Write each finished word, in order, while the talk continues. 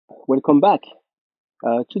Welcome back.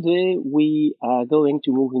 Today we are going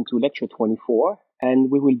to move into lecture 24 and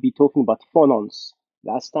we will be talking about phonons.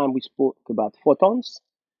 Last time we spoke about photons,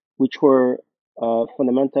 which were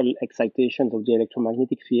fundamental excitations of the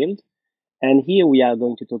electromagnetic field. And here we are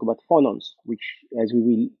going to talk about phonons, which, as we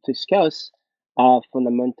will discuss, are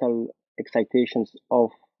fundamental excitations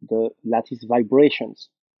of the lattice vibrations.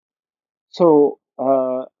 So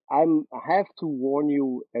I have to warn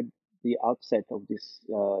you at the outset of this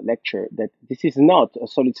lecture that this is not a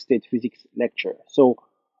solid state physics lecture. So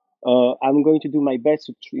I'm going to do my best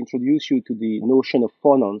to introduce you to the notion of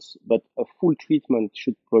phonons, but a full treatment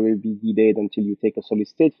should probably be delayed until you take a solid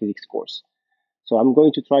state physics course. So I'm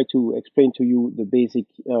going to try to explain to you the basic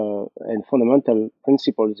and fundamental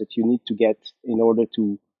principles that you need to get in order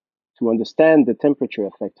to understand the temperature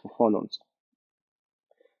effect for phonons.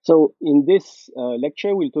 So in this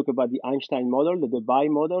lecture, we'll talk about the Einstein model, the Debye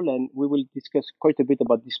model, and we will discuss quite a bit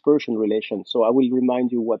about dispersion relations. So I will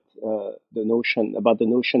remind you what the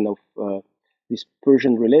notion of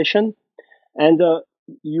dispersion relation, and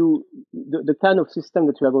the kind of system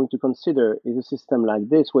that we are going to consider is a system like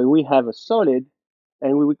this, where we have a solid,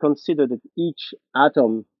 and we will consider that each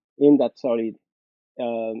atom in that solid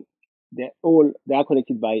they are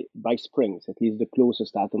connected by springs. At least the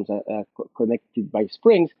closest atoms are connected by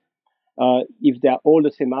springs. If they are all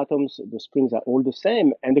the same atoms, the springs are all the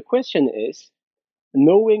same. And the question is,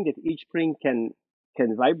 knowing that each spring can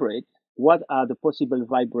vibrate, what are the possible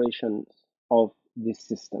vibrations of this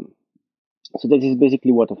system? So that is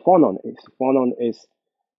basically what a phonon is. A phonon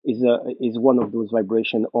is one of those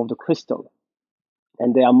vibrations of the crystal,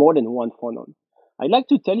 and there are more than one phonon. I'd like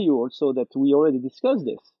to tell you also that we already discussed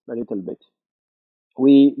this a little bit.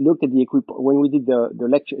 We looked at when we did the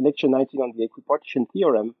lecture 19 on the equipartition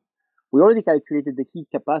theorem, we already calculated the heat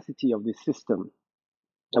capacity of this system.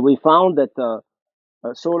 And we found that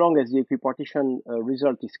so long as the equipartition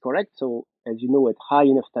result is correct, so as you know, at high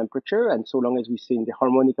enough temperature, and so long as we stay in the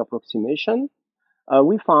harmonic approximation,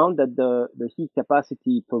 we found that the heat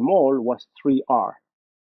capacity per mole was 3R,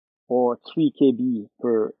 or 3 kb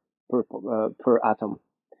per atom.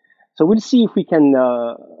 So we'll see if we can,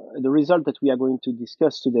 the result that we are going to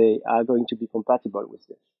discuss today are going to be compatible with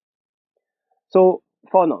this. So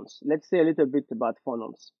phonons, let's say a little bit about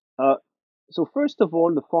phonons. So first of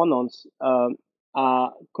all, the phonons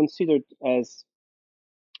are considered as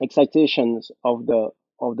excitations of the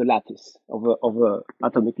lattice, of a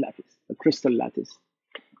atomic lattice, a crystal lattice.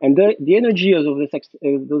 And the energy of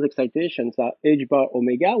those excitations are h bar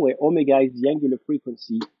omega, where omega is the angular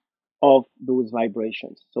frequency of those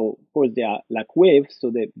vibrations. So of course they are like waves, so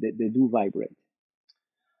they do vibrate.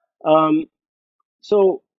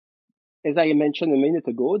 So as I mentioned a minute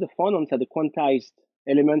ago, the phonons are the quantized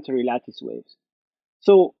elementary lattice waves.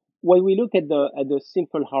 So when we look at the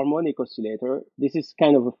simple harmonic oscillator, this is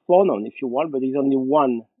kind of a phonon, if you want, but there's only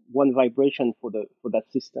one vibration for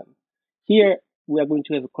that system. Here we are going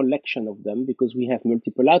to have a collection of them because we have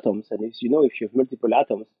multiple atoms, and as you know, if you have multiple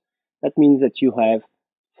atoms, that means that you have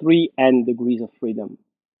 3n degrees of freedom.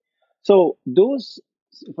 So those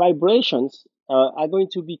vibrations are going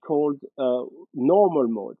to be called normal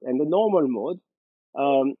mode, and the normal mode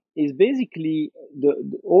is basically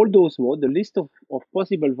all those modes, the list of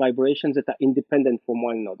possible vibrations that are independent from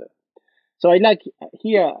one another. So I like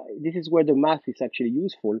here, this is where the math is actually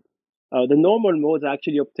useful. The normal modes are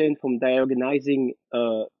actually obtained from diagonalizing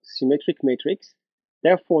a symmetric matrix.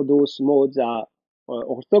 Therefore, those modes are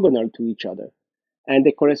orthogonal to each other, and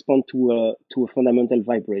they correspond to a fundamental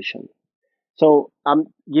vibration. So I'm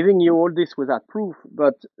giving you all this without proof,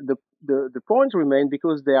 but the points remain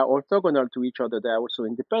because they are orthogonal to each other. They are also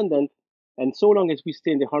independent, and so long as we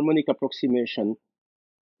stay in the harmonic approximation,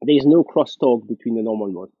 there is no crosstalk between the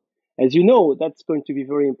normal mode. As you know, that's going to be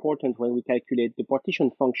very important when we calculate the partition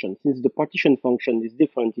function, since the partition function is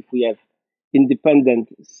different if we have independent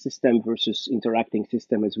system versus interacting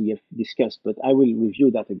system, as we have discussed, but I will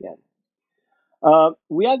review that again.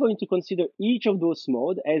 We are going to consider each of those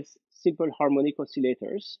modes as simple harmonic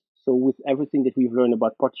oscillators. So with everything that we've learned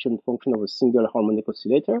about partition function of a single harmonic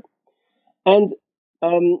oscillator. And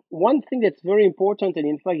one thing that's very important, and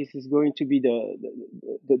in fact this is going to be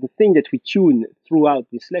the thing that we tune throughout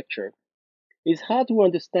this lecture, is how to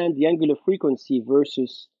understand the angular frequency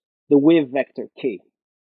versus the wave vector k.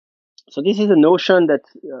 So this is a notion that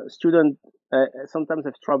students sometimes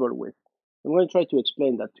have trouble with. I'm going to try to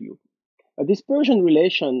explain that to you. A dispersion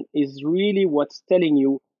relation is really what's telling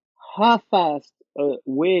you how fast a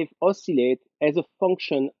wave oscillates as a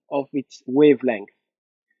function of its wavelength.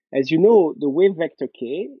 As you know, the wave vector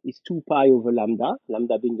k is 2 pi over lambda,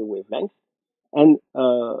 lambda being the wavelength. And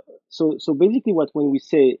so basically when we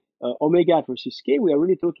say omega versus k, we are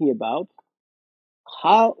really talking about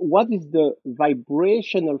what is the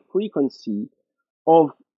vibrational frequency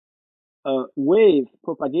of a wave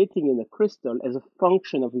propagating in a crystal as a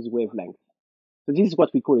function of its wavelength. So this is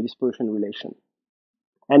what we call a dispersion relation.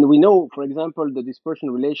 And we know, for example, the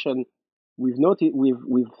dispersion relation we've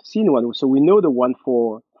seen one. So we know the one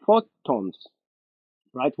for photons,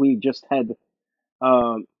 right? We just had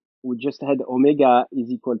omega is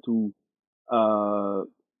equal to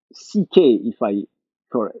ck if I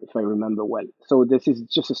remember well. So this is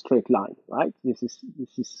just a straight line, right? This is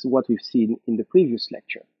what we've seen in the previous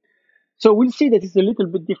lecture. So we'll see that it's a little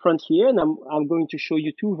bit different here, and I'm going to show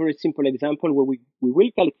you two very simple examples where we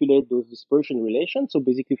will calculate those dispersion relations. So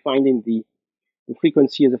basically finding the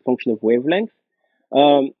frequency as a function of wavelength.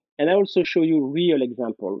 And I also show you real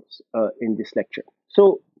examples in this lecture.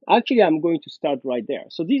 So actually, I'm going to start right there.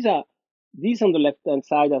 So these on the left-hand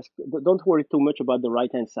side. Don't worry too much about the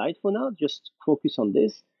right-hand side for now. Just focus on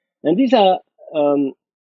this. And these are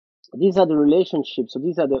the relationships. So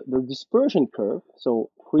these are the dispersion curve.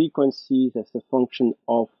 So frequencies as a function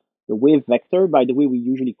of the wave vector. By the way, we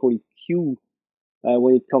usually call it Q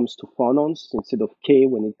when it comes to phonons instead of K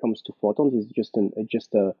when it comes to photons. It's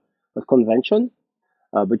just a convention.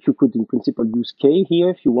 But you could in principle use K here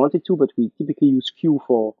if you wanted to, but we typically use Q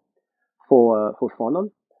for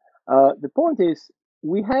phonon. The point is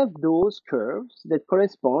we have those curves that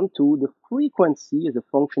correspond to the frequency as a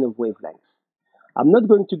function of wavelength. I'm not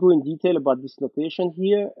going to go in detail about this notation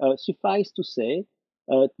here. Suffice to say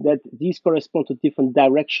that these correspond to different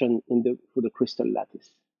direction for the crystal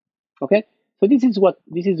lattice. Okay, so this is what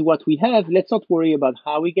we have. Let's not worry about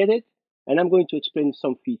how we get it, and I'm going to explain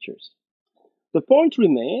some features. The point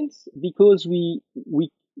remains because we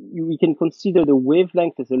can consider the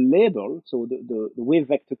wavelength as a label. So the wave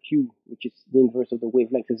vector Q, which is the inverse of the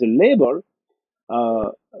wavelength, as a label.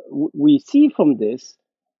 We see from this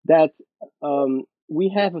that we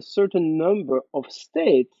have a certain number of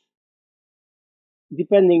states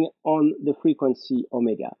depending on the frequency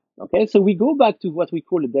omega. Okay, so we go back to what we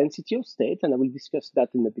call the density of states, and I will discuss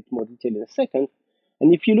that in a bit more detail in a second.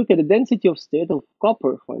 And if you look at the density of state of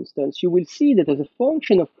copper, for instance, you will see that as a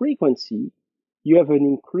function of frequency, you have an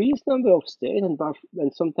increased number of states and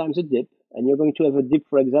sometimes a dip. And you're going to have a dip,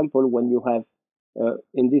 for example, when you have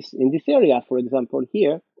in this area, for example,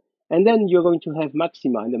 here. And then you're going to have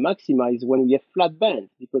maxima. And the maxima is when we have flat band,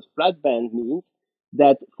 because flat band means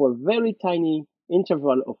that for a very tiny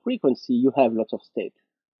interval of frequency, you have lots of state.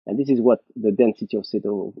 And this is what the density of state,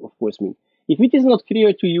 of course, means. If it is not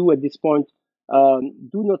clear to you at this point,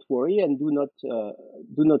 do not worry and do not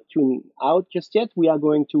tune out just yet. We are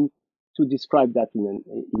going to describe that in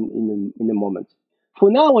a moment.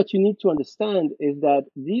 For now, what you need to understand is that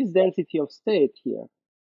this density of state here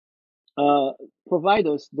provide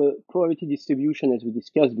us the probability distribution as we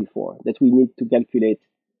discussed before that we need to calculate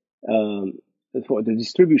for the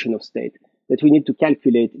distribution of state, that we need to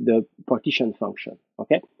calculate the partition function.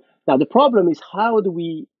 Okay. Now the problem is, how do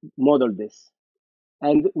we model this?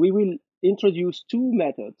 And we will introduce two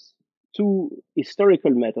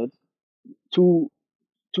historical methods to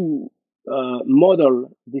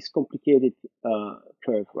model this complicated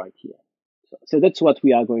curve right here. So that's what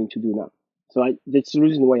we are going to do now. So that's the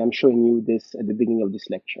reason why I'm showing you this at the beginning of this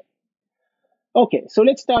lecture. Okay, so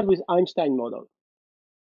let's start with Einstein model.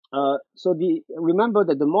 Remember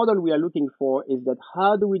that the model we are looking for is that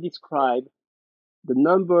how do we describe the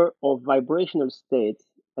number of vibrational states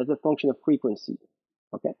as a function of frequency?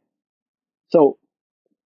 Okay, so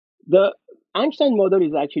the Einstein model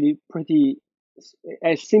is actually pretty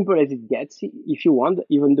as simple as it gets, if you want,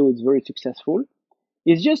 even though it's very successful.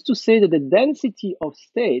 It's just to say that the density of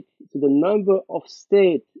state, so the number of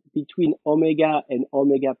state between omega and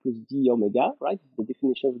omega plus d omega, right? The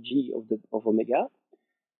definition of g of omega.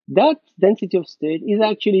 That density of state is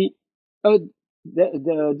actually the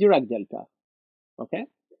Dirac delta. Okay,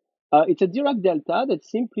 it's a Dirac delta that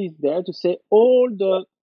simply is there to say all the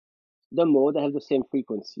mode have the same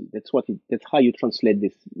frequency. That's how you translate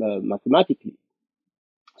this mathematically.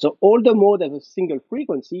 So all the mode have a single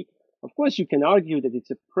frequency. Of course, you can argue that it's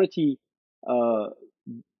a pretty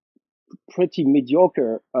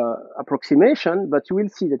mediocre approximation, but you will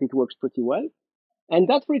see that it works pretty well. And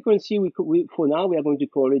that frequency, for now, we are going to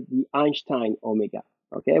call it the Einstein omega.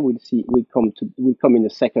 Okay, we'll see. We'll come in a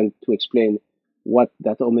second to explain what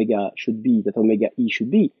that omega should be, that omega e should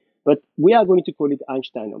be. But we are going to call it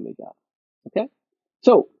Einstein omega. Okay,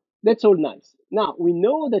 so that's all nice. Now we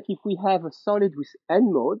know that if we have a solid with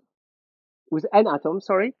n atoms,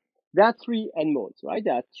 there are three n modes, right?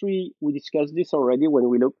 There are three. We discussed this already when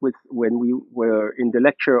we were in the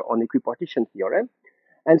lecture on equipartition theorem.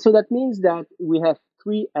 And so that means that we have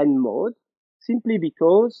 3n modes simply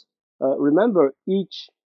because, remember, each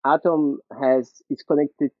atom is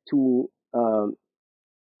connected to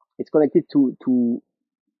it's connected to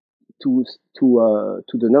to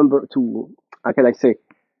the number to how can I say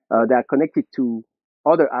they are connected to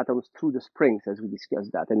other atoms through the springs, as we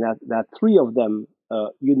discussed that, and that there are three of them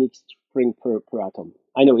unique spring per atom.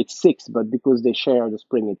 I know it's six, but because they share the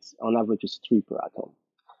spring, it's on average is three per atom.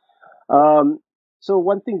 Um, so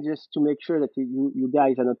one thing, just to make sure that you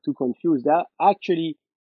guys are not too confused, that actually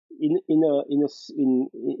in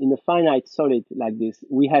a finite solid like this,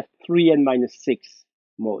 we have 3n minus 6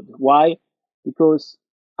 mode. Why? Because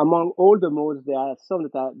among all the modes, there are some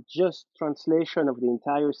that are just translation of the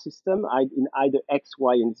entire system in either x,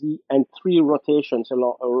 y, and z, and three rotations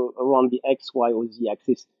around the x, y, or z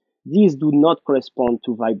axis. These do not correspond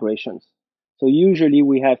to vibrations. So usually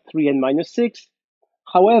we have 3n minus 6.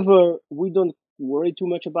 However, we don't worry too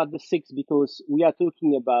much about the 6 because we are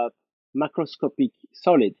talking about macroscopic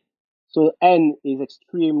solid. So N is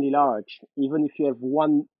extremely large. Even if you have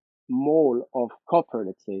 1 mole of copper,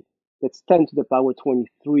 let's say, that's 10 to the power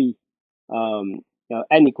 23, N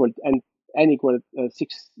equal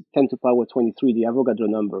 6, 10 to the power 23, the Avogadro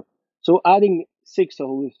number. So adding 6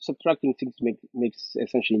 or subtracting 6 makes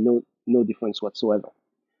essentially no difference whatsoever.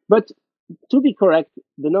 But to be correct,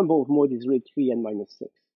 the number of modes is really 3n minus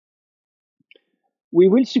 6. We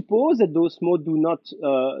will suppose that those modes do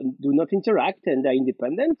not interact and are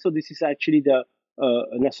independent. So this is actually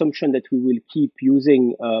an assumption that we will keep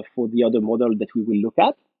using for the other model that we will look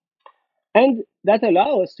at. And that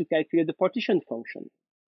allows us to calculate the partition function.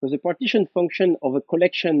 Because the partition function of a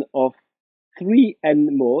collection of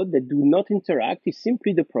 3n modes that do not interact is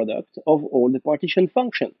simply the product of all the partition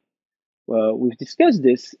function. We've discussed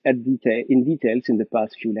this in details in the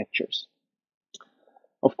past few lectures.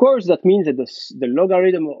 Of course, that means that the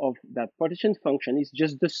logarithm of that partition function is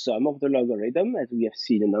just the sum of the logarithm, as we have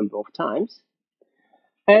seen a number of times.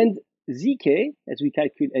 And zk, as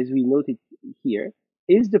we noted here,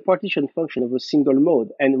 is the partition function of a single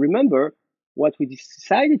mode. And remember, what we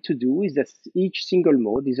decided to do is that each single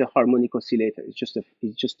mode is a harmonic oscillator. It's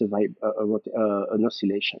just an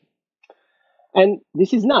oscillation. And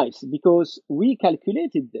this is nice because we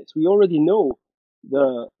calculated this. We already know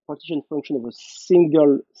the partition function of a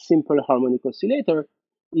single simple harmonic oscillator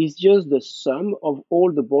is just the sum of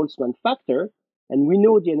all the Boltzmann factor. And we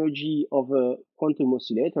know the energy of a quantum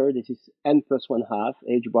oscillator. This is n plus 1/2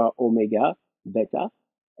 h bar omega beta,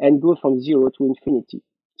 and go from 0 to infinity.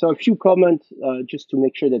 So a few comments just to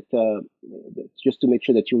make sure that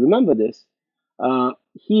you remember this.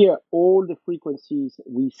 Here, all the frequencies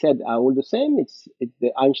we said are all the same. It's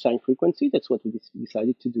the Einstein frequency. That's what we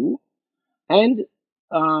decided to do. And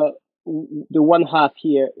the 1/2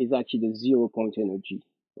 here is actually the 0-point energy.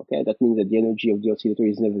 Okay, that means that the energy of the oscillator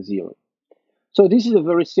is never 0. So this is a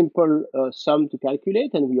very simple sum to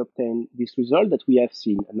calculate, and we obtain this result that we have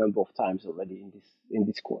seen a number of times already in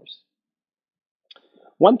this course.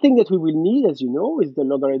 One thing that we will need, as you know, is the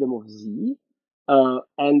logarithm of z.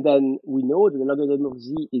 And then we know that the logarithm of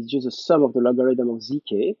z is just a sum of the logarithm of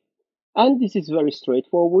zk. And this is very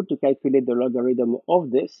straightforward to calculate the logarithm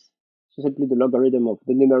of this. So simply the logarithm of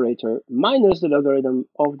the numerator minus the logarithm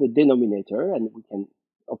of the denominator, and we can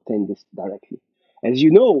obtain this directly. As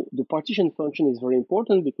you know, the partition function is very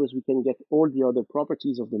important because we can get all the other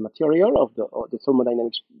properties of the material, of the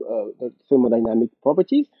thermodynamic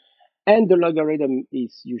properties, and the logarithm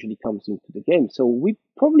usually comes into the game. So we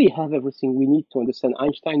probably have everything we need to understand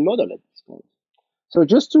Einstein model at this point. So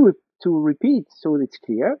just to repeat, so it's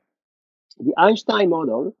clear, the Einstein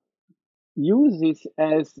model uses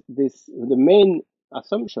as the main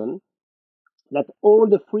assumption that all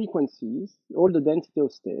the frequencies, all the density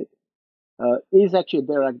of state, is actually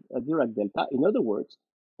a Dirac delta. In other words,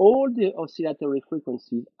 all the oscillatory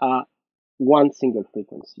frequencies are one single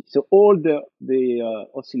frequency. So all the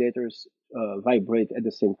oscillators vibrate at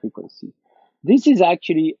the same frequency. This is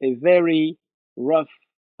actually a very rough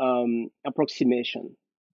approximation.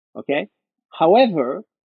 Okay. However,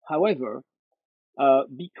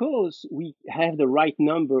 because we have the right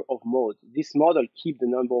number of modes, this model keeps the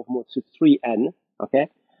number of modes to 3n. Okay.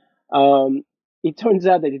 It turns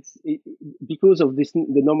out that because of this,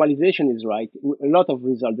 the normalization is right. A lot of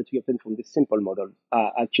results that we obtain from this simple model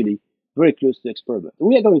are actually very close to the experiment.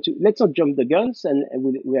 Let's not jump the guns, and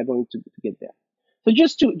we are going to get there. So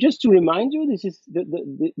just to remind you, this is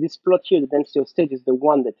this plot here, the density of state is the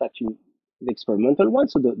one that's actually the experimental one,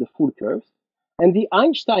 so the full curves. And the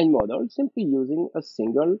Einstein model simply using a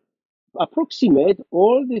single, approximate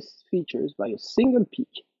all these features by a single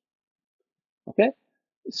peak. Okay,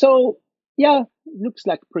 so Yeah, it looks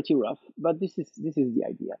like pretty rough, but this is the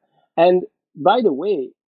idea. And by the way,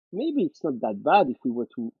 maybe it's not that bad if we were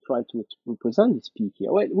to try to represent this peak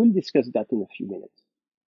here. Well, we'll discuss that in a few minutes.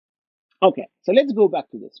 Okay, so let's go back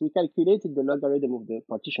to this. We calculated the logarithm of the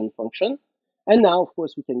partition function, and now, of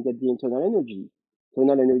course, we can get the internal energy.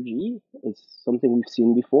 Internal energy is something we've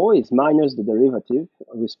seen before, is minus the derivative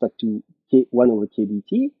with respect to 1 over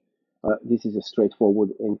kBT. This is a straightforward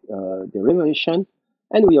derivation,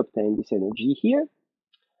 and we obtain this energy here,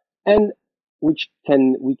 and we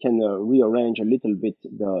can rearrange a little bit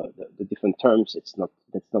the different terms. That's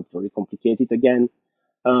not very complicated again.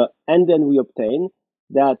 And then we obtain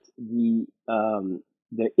that the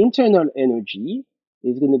internal energy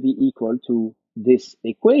is going to be equal to this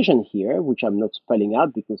equation here, which I'm not spelling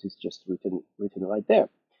out because it's just written right there.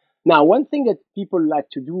 Now, one thing that people like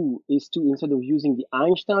to do is to, instead of using the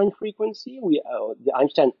Einstein frequency, the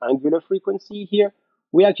Einstein angular frequency here,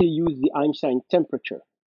 we actually use the Einstein temperature,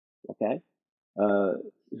 okay?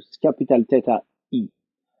 Capital theta E.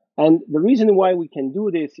 And the reason why we can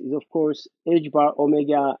do this is, of course, h bar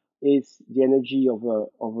omega is the energy of a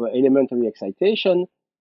elementary excitation,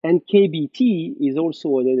 and kBt is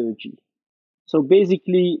also an energy. So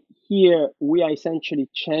basically, here we are essentially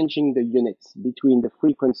changing the units between the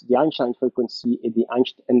frequency, the Einstein frequency, and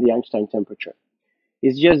the Einstein temperature.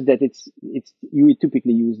 It's just that you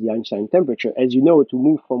typically use the Einstein temperature. As you know, to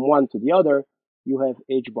move from one to the other, you have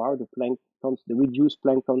h bar, the reduced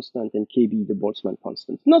Planck constant, and kb, the Boltzmann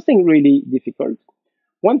constant. Nothing really difficult.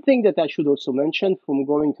 One thing that I should also mention, from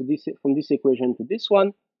this equation to this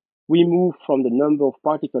one, we move from the number of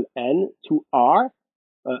particle n to r.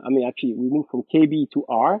 Actually, we move from kb to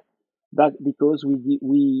r, but because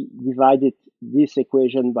we divided this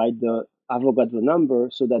equation by the Avogadro number,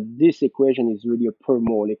 so that this equation is really a per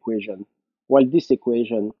mole equation, while this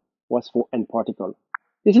equation was for n particle.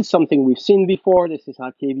 This is something we've seen before. This is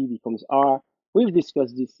how kb becomes r. We've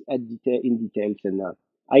discussed this in details, and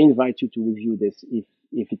I invite you to review this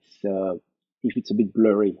if it's a bit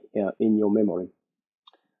blurry in your memory.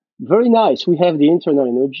 Very nice. We have the internal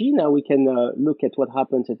energy. Now we can look at what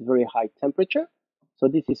happens at very high temperature. So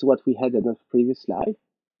this is what we had in the previous slide.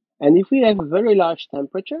 And if we have a very large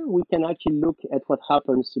temperature, we can actually look at what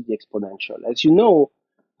happens to the exponential. As you know,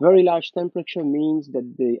 very large temperature means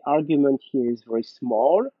that the argument here is very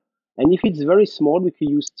small. And if it's very small, we can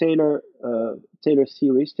use Taylor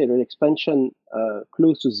series, Taylor expansion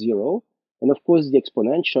close to zero. And of course, the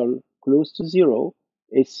exponential close to zero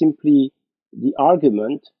is simply the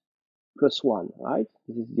argument plus one, right?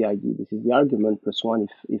 This is the idea. This is the argument plus one.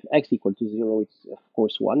 If x equal to zero, it's of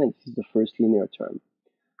course one, and this is the first linear term.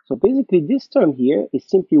 So basically, this term here is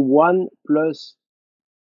simply 1 plus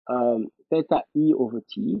theta e over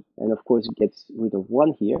t, and of course it gets rid of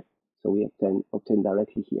 1 here, so we obtain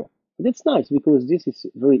directly here. But that's nice because this is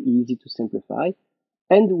very easy to simplify,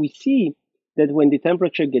 and we see that when the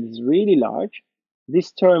temperature gets really large,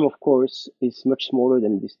 this term, of course, is much smaller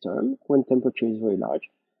than this term when temperature is very large,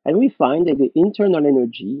 and we find that the internal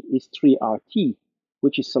energy is 3RT,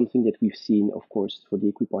 which is something that we've seen, of course, for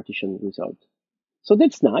the equipartition result. So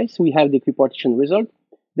that's nice. We have the equipartition result.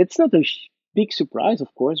 That's not a big surprise,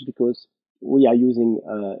 of course, because we are using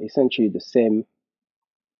essentially the same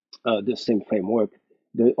framework.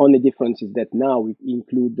 The only difference is that now we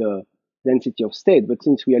include the density of state, but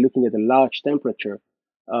since we are looking at a large temperature,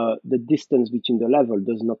 the distance between the level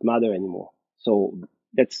does not matter anymore. So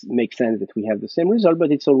that makes sense that we have the same result,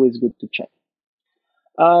 but it's always good to check.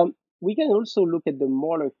 We can also look at the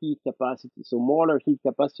molar heat capacity. So molar heat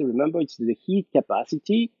capacity, remember, it's the heat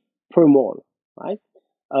capacity per mole, right,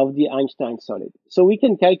 of the Einstein solid. So we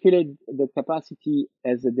can calculate the capacity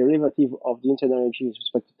as a derivative of the internal energy with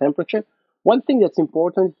respect to temperature. One thing that's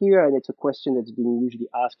important here, and it's a question that's being usually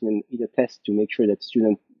asked in a test to make sure that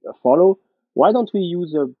students follow, why don't we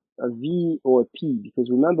use a V or a P? Because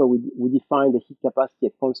remember, we define the heat capacity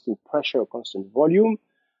at constant pressure or constant volume.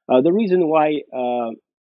 The reason why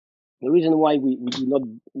we do not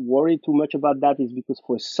worry too much about that is because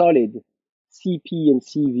for solid, Cp and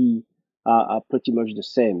Cv are pretty much the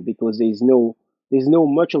same, because there's no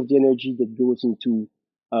much of the energy that goes into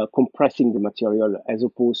compressing the material as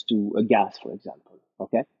opposed to a gas, for example.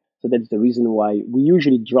 Okay, so that's the reason why we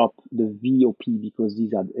usually drop the V or P, because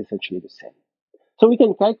these are essentially the same. So we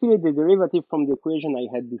can calculate the derivative from the equation I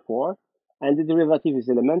had before, and the derivative is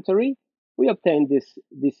elementary. We obtain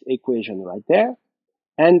this equation right there.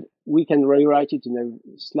 And we can rewrite it in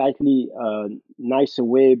a slightly nicer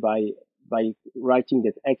way by writing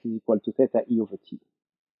that x is equal to theta e over t.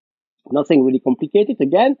 Nothing really complicated.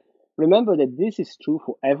 Again, remember that this is true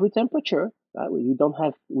for every temperature, We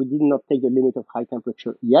did not take the limit of high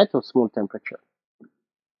temperature yet or small temperature.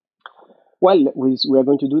 Well, we are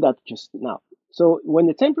going to do that just now. So when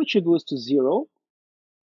the temperature goes to 0,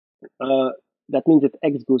 that means that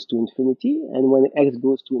x goes to infinity, and when x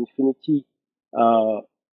goes to infinity,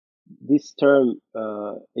 this term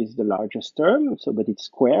is the largest term, but it's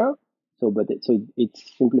square. So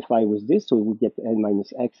it's simplified with this, so we get n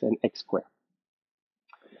minus x and x squared.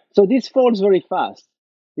 So this falls very fast.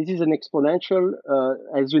 This is an exponential.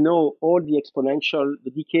 As you know,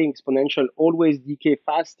 the decaying exponential always decay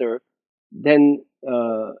faster than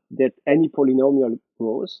that any polynomial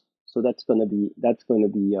grows. So that's going to be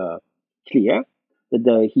clear that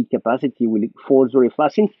the heat capacity will fall very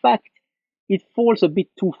fast. In fact, it falls a bit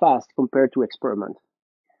too fast compared to experiment,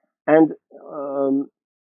 and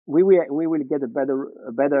we will get a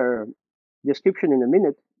better description in a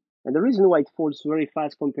minute. And the reason why it falls very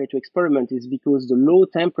fast compared to experiment is because at low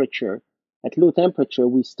temperature,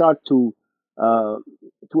 we start to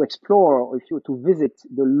explore, to visit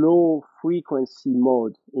the low frequency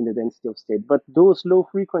mode in the density of state. But those low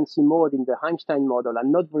frequency mode in the Einstein model are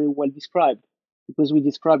not very well described because we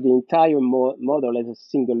describe the entire model as a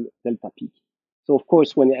single delta peak. So of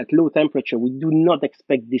course, when at low temperature, we do not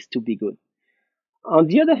expect this to be good. On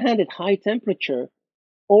the other hand, at high temperature,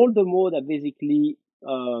 all the modes are basically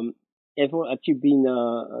actually been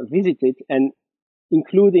visited, and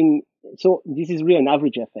including, so this is really an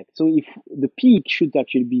average effect. So if the peak should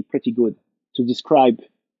actually be pretty good to describe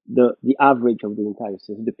the average of the entire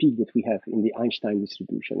system, the peak that we have in the Einstein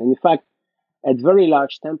distribution. And in fact, at very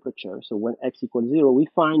large temperature, so when x equals 0, we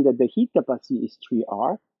find that the heat capacity is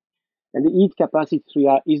 3R, and the heat capacity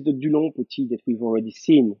 3R is the Dulong-Petit that we've already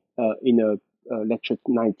seen in lecture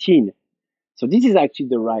 19. So this is actually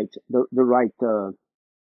the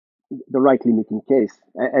right limiting case.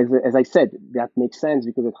 As I said, that makes sense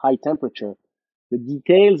because at high temperature, the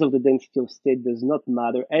details of the density of state does not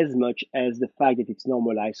matter as much as the fact that it's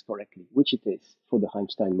normalized correctly, which it is for the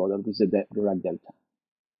Einstein model with the Dirac delta.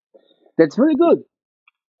 That's very good.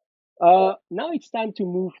 Now it's time to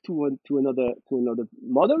move to another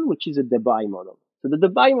model, which is a Debye model. So the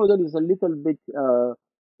Debye model is a little bit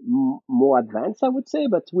more advanced, I would say,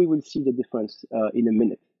 but we will see the difference in a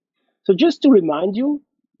minute. So just to remind you,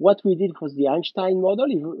 what we did for the Einstein model,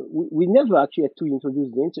 we never actually had to introduce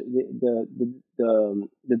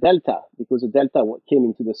the delta, because the delta came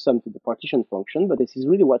into the sum to the partition function. But this is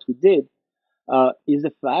really what we did, is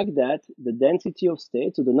the fact that the density of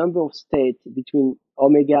states, so the number of states between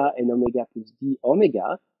omega and omega plus d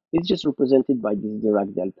omega, is just represented by this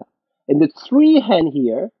Dirac delta. And the 3n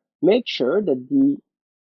here make sure that the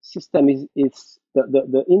system is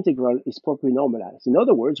the integral is properly normalized. In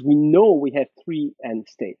other words, we know we have 3n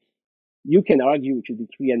states. You can argue it should be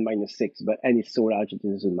 3n minus 6, but n is so large it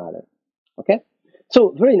doesn't matter. Okay?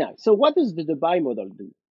 So very nice. So what does the Debye model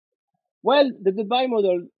do? Well, the Debye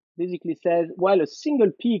model basically says, well, a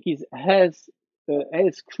single peak is as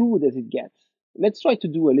crude as it gets. Let's try to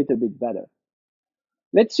do a little bit better.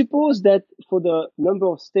 Let's suppose that for the number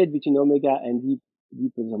of states between omega and d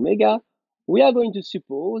plus omega, we are going to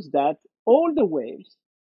suppose that all the waves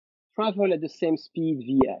travel at the same speed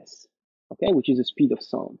vs, okay, which is the speed of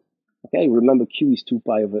sound. Okay, remember q is 2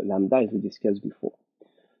 pi over lambda, as we discussed before.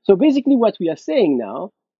 So basically what we are saying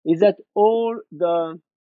now is that all the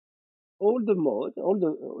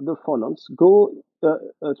phonons go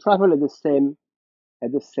travel at the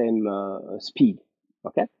same speed.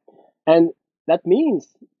 Okay, and that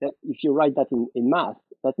means that if you write that in math,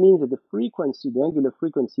 that means that the angular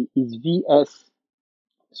frequency is vs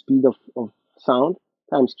speed of sound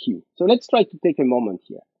times q. So let's try to take a moment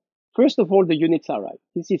here. First of all, the units are right.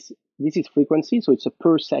 This is frequency, so it's a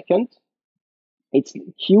per second. It's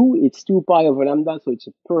q, it's 2 pi over lambda, so it's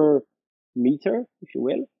a per meter, if you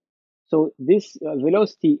will. So this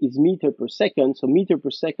velocity is meter per second, so meter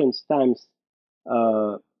per second times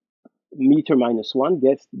meter minus 1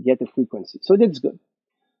 get a frequency. So that's good.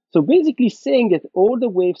 So basically saying that all the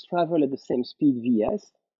waves travel at the same speed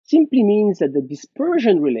vs simply means that the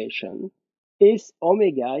dispersion relation is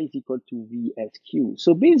omega is equal to vsq.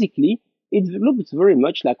 So basically, it looks very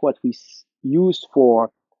much like what we used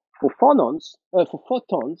for phonons, for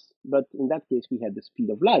photons, but in that case, we had the speed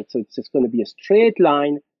of light. So it's just going to be a straight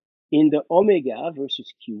line in the omega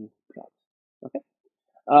versus q plot. Okay.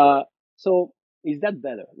 So is that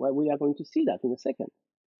better? Well, we are going to see that in a second.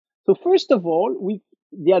 So first of all,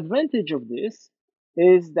 the advantage of this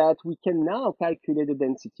is that we can now calculate the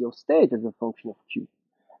density of state as a function of q.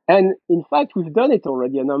 And in fact, we've done it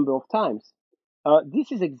already a number of times.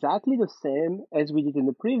 This is exactly the same as we did in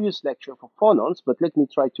the previous lecture for phonons, but let me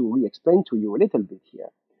try to re-explain to you a little bit here.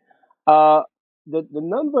 Uh, the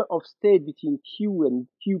number of state between Q and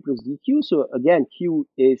Q plus dq, so again, Q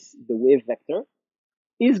is the wave vector,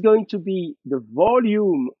 is going to be the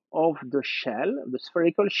volume of the shell, the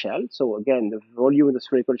spherical shell. So again, the volume of the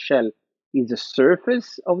spherical shell is the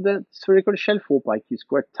surface of the spherical shell, 4 pi q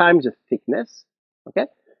squared, times the thickness. Okay,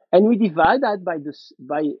 and we divide that by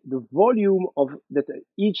the volume of that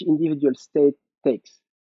each individual state takes,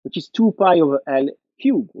 which is 2 pi over L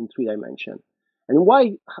cubed in 3 dimensions. And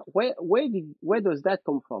where does that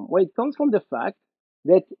come from? Well, it comes from the fact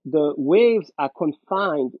that the waves are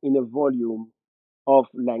confined in a volume of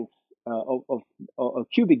length of a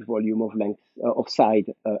cubic volume of length of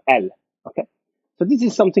side L. Okay, so this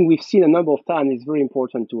is something we've seen a number of times. It's very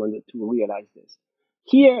important to realize this.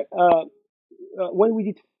 Here, when we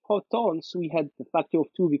did photons, we had a factor of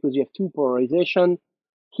 2 because you have 2 polarization.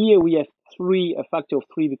 Here we have a factor of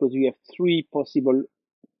 3 because we have 3 possible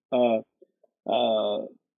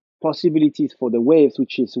possibilities for the waves,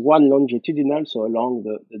 which is 1 longitudinal, so along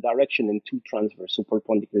the direction, and 2 transverse, so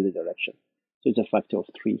perpendicular to the direction. So it's a factor of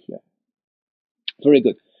 3 here. Very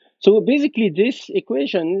good. So basically this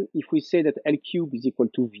equation, if we say that L cube is equal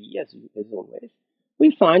to V, as always,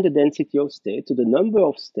 we find the density of state, so the number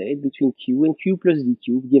of state between Q and Q plus D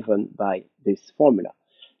cube given by this formula.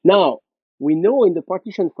 Now, we know in the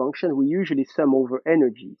partition function, we usually sum over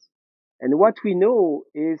energies. And what we know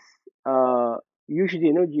is usually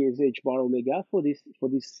energy is h bar omega for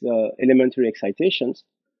this elementary excitations.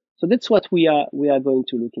 So that's what we are going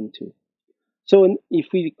to look into. So if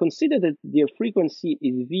we consider that their frequency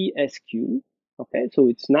is VSQ, okay, so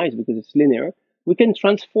it's nice because it's linear, we can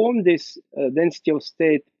transform this density of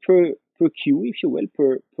state per Q, if you will,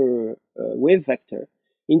 per wave vector,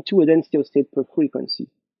 into a density of state per frequency.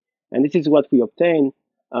 And this is what we obtain.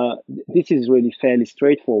 This is really fairly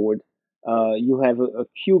straightforward. You have a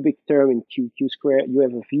cubic term in Q square. You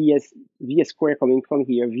have a Vs square coming from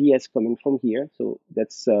here, Vs coming from here. So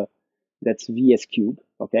that's Vs cube,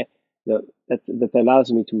 okay? That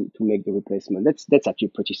allows me to make the replacement. That's actually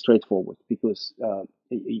pretty straightforward because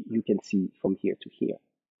you can see from here to here.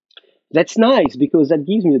 That's nice because that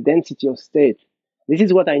gives me the density of state. This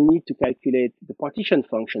is what I need to calculate the partition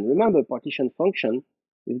function. Remember, partition function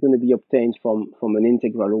is going to be obtained from an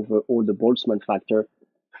integral over all the Boltzmann factor,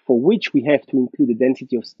 for which we have to include the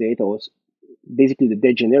density of state, or basically the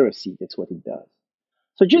degeneracy. That's what it does.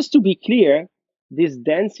 So just to be clear, this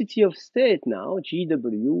density of state now,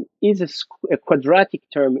 GW, is a quadratic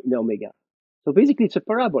term in omega. So basically it's a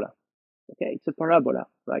parabola. Okay, it's a parabola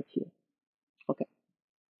right here. Okay.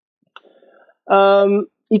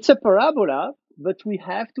 It's a parabola, but we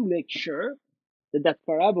have to make sure that that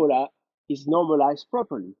parabola is normalized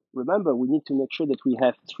properly. Remember, we need to make sure that we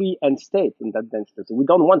have 3 end state in that density. So we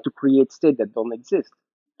don't want to create state that don't exist.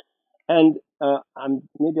 And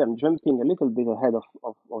maybe I'm jumping a little bit ahead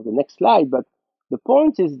of the next slide, but the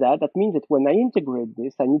point is that means that when I integrate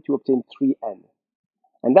this, I need to obtain 3n.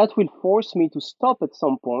 And that will force me to stop at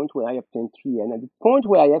some point where I obtain 3n. And the point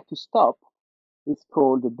where I have to stop is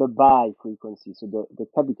called the Debye frequency. So the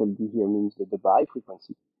capital D here means the Debye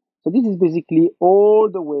frequency. So this is basically all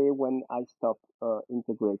the way when I stop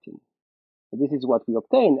integrating. So this is what we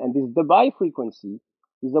obtain. And this Debye frequency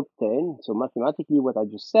is obtained. So mathematically, what I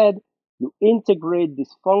just said, you integrate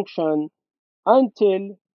this function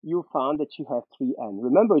until you found that you have 3n.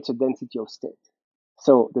 Remember, it's a density of state.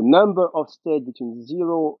 So the number of state between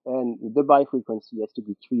 0 and the Debye frequency has to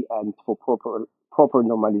be 3n for proper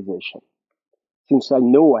normalization, since I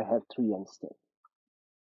know I have 3n state.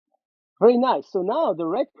 Very nice. So now the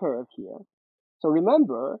red curve here. So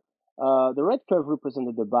remember, the red curve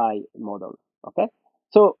represents the Debye model. Okay.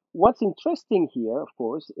 So what's interesting here, of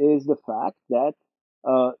course, is the fact that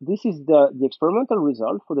this is the experimental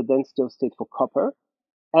result for the density of state for copper.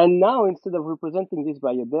 And now, instead of representing this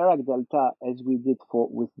by a Dirac delta as we did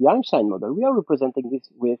with the Einstein model, we are representing this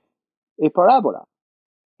with a parabola.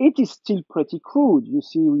 It is still pretty crude. You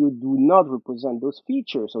see, you do not represent those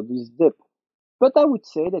features or this dip. But I would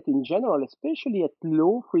say that in general, especially at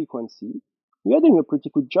low frequency, you're doing a pretty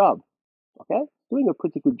good job. Okay, doing a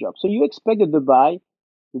pretty good job. So you expect the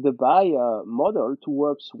Debye model to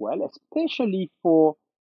work well, especially for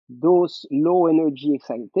those low energy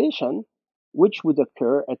excitation, which would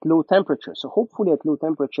occur at low temperature. So hopefully at low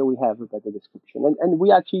temperature, we have a better description. And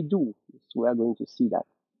we actually do. So we are going to see that.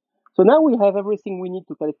 So now we have everything we need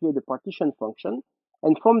to calculate the partition function.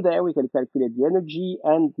 And from there, we can calculate the energy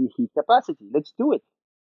and the heat capacity. Let's do it.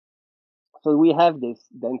 So we have this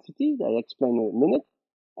density that I explained in a minute,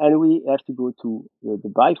 and we have to go to the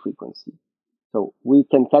Debye frequency. So we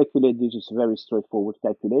can calculate this. Is a very straightforward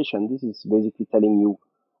calculation. This is basically telling you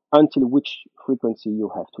until which frequency you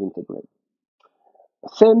have to integrate.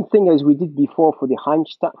 Same thing as we did before for the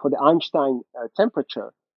Einstein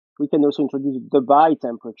temperature. We can also introduce the Debye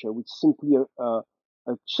temperature, which is simply a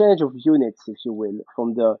change of units, if you will,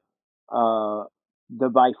 from the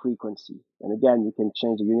Debye frequency. And again, you can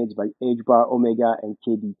change the units by h bar, omega, and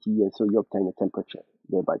kBT, and so you obtain a temperature,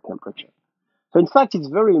 Debye temperature. So in fact, it's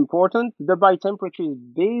very important. The Debye temperature is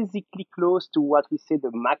basically close to what we say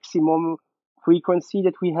the maximum frequency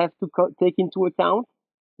that we have to take into account,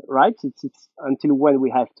 right? It's until when we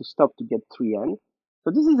have to stop to get 3N.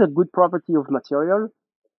 So this is a good property of material.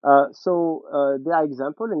 There are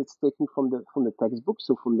examples, and it's taken from the textbook,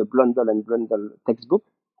 so from the Blundell and Blundell textbook.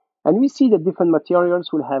 And we see that different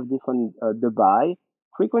materials will have different Debye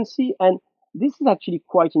frequency. And this is actually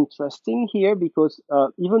quite interesting here because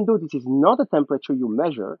even though this is not a temperature you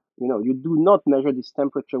measure, you do not measure this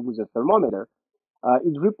temperature with a thermometer,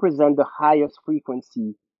 it represents the highest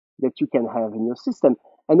frequency that you can have in your system.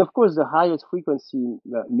 And of course, the highest frequency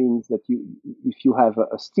means that if you have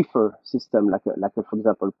a stiffer system, for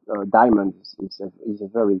example, diamond is a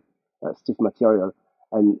very stiff material,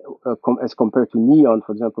 and as compared to neon,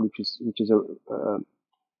 for example, which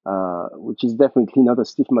is definitely not a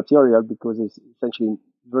stiff material because there's essentially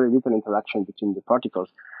very little interaction between the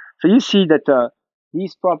particles. So you see that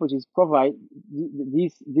these properties provide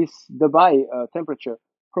this Debye temperature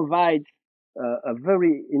provides a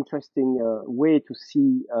very interesting way to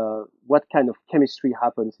see what kind of chemistry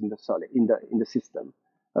happens in the solid in the system,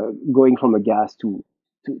 going from a gas to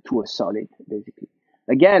a solid, basically.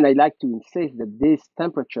 Again, I like to insist that this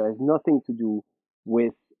temperature has nothing to do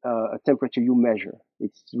with a temperature you measure.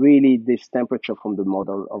 It's really this temperature from the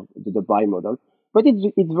model of the Debye model, but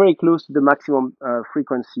it's very close to the maximum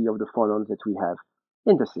frequency of the phonons that we have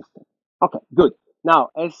in the system. Okay, good. Now,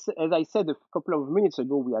 as I said a couple of minutes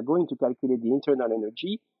ago, we are going to calculate the internal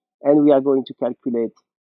energy, and we are going to calculate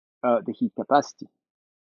the heat capacity.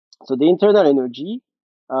 So the internal energy,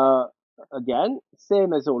 again,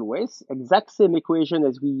 same as always, exact same equation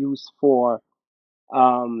as we use for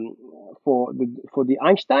the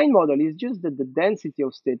Einstein model. Is just that the density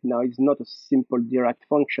of state now is not a simple Dirac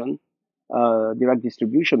function, Dirac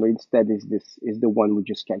distribution, but instead is the one we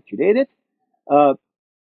just calculated.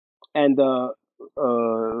 And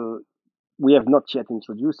we have not yet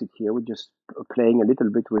introduced it here. We're just playing a little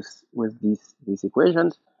bit with these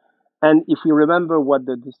equations. And if we remember what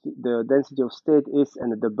the density of state is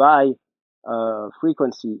and the Debye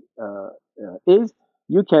frequency is,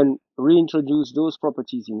 you can reintroduce those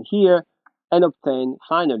properties in here and obtain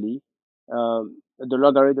finally the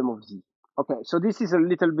logarithm of z. Okay, so this is a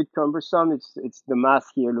little bit cumbersome. It's the math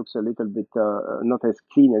here looks a little bit not as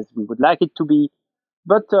clean as we would like it to be,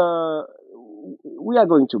 but we are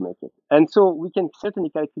going to make it. And so we can certainly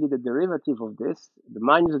calculate the derivative of this, the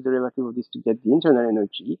minus the derivative of this to get the internal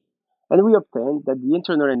energy. And we obtain that the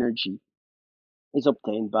internal energy is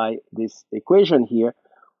obtained by this equation here,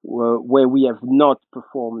 where we have not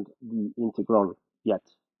performed the integral yet.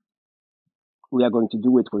 We are going to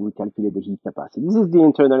do it when we calculate the heat capacity. This is the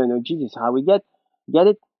internal energy. This is how we get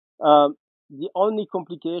it. The only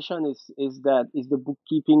complication is the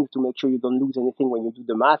bookkeeping to make sure you don't lose anything when you do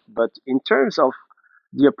the math. But in terms of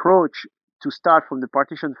the approach to start from the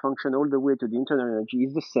partition function all the way to the internal energy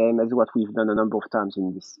is the same as what we've done a number of times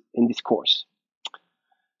in this course.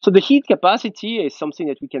 So the heat capacity is something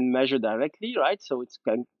that we can measure directly, right? So it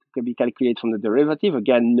can be calculated from the derivative.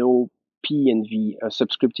 Again, no P and V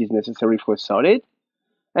subscript is necessary for a solid.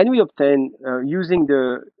 And we obtain, using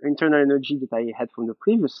the internal energy that I had from the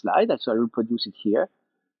previous slide, so I reproduce it here,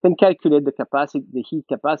 then calculate the heat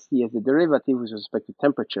capacity as the derivative with respect to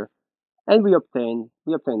temperature. And we obtain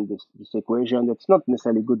this equation that's not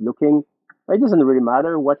necessarily good looking. It doesn't really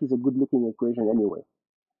matter what is a good looking equation anyway.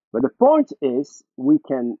 But the point is we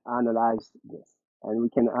can analyze this, and we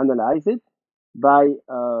can analyze it by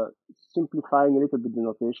simplifying a little bit the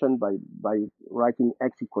notation by writing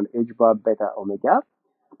x equal h bar beta omega.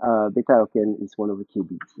 Beta, again, is one over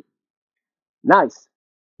kBT. Nice.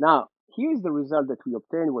 Now, here's the result that we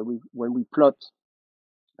obtain when we plot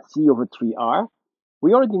C over 3R.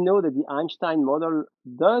 We already know that the Einstein model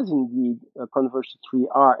does indeed converge to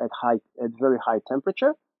 3R at very high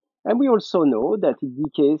temperature. And we also know that it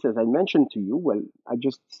decays, as I mentioned to you, well, I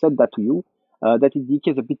just said that to you, that it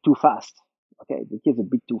decays a bit too fast. Okay, it decays a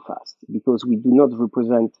bit too fast because we do not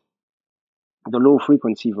represent the low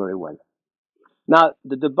frequency very well. Now,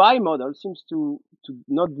 the Debye model seems to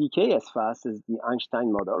not decay as fast as the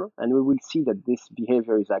Einstein model, and we will see that this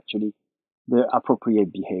behavior is actually the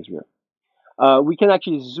appropriate behavior. We can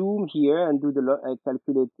actually zoom here and do the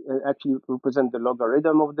calculate, actually represent the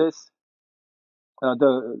logarithm of this.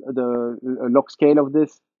 the log scale of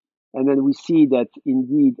this, and then we see that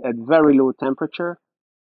indeed at very low temperature,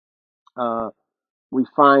 uh, we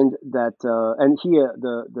find that, and here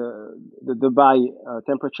the Debye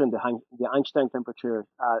temperature and the Einstein temperature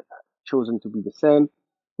are chosen to be the same.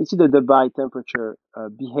 We see that the Debye temperature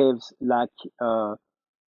behaves like a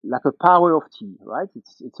power of t, right?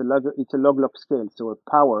 It's a log scale, so a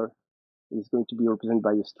power is going to be represented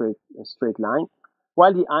by a straight line,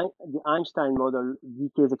 while the Einstein model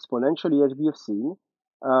decays exponentially, as we have seen,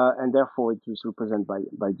 and therefore it is represented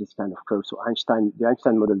by this kind of curve. So the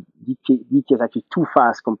Einstein model decays actually too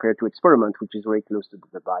fast compared to experiment, which is very close to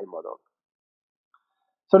the Debye model.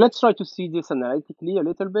 So let's try to see this analytically a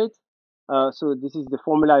little bit. So this is the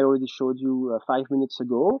formula I already showed you 5 minutes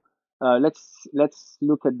ago. Let's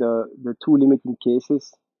look at the two limiting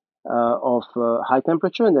cases of high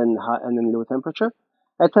temperature and then low temperature.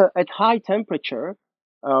 At high temperature,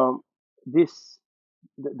 um, this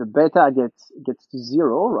the beta gets to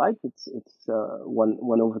zero, right? It's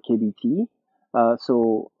one over kBt.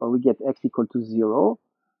 So we get x equal to zero.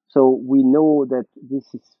 So we know that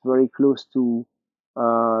this is very close to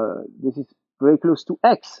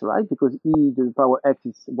x, right? Because e to the power x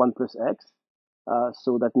is 1 plus x.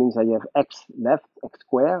 So that means I have x left, x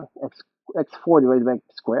squared, x4 divided by x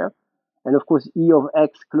squared. And of course, e of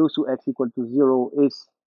x close to x equal to 0 is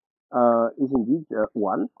indeed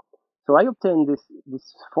 1. So I obtain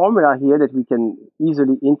this formula here that we can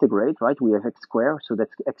easily integrate, right? We have x squared, so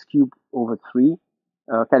that's x cubed over 3,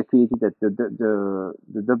 calculated at the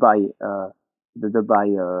Debye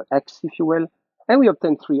x, if you will. And we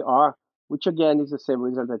obtain 3r, which again is the same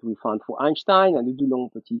result that we found for Einstein and the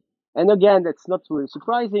Dulong-Petit. And again, that's not really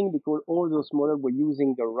surprising because all those models were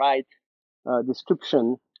using the right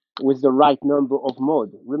description with the right number of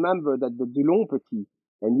mode. Remember that the Dulong-Petit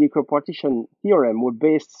and the equipartition theorem were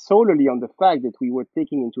based solely on the fact that we were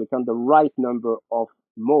taking into account the right number of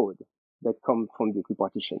mode that come from the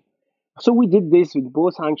equipartition. So we did this with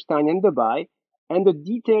both Einstein and Debye, and the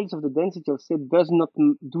details of the density of state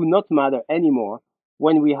do not matter anymore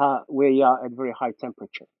when we are at very high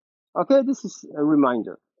temperature. Okay, this is a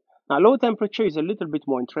reminder. Now, low temperature is a little bit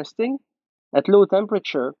more interesting. At low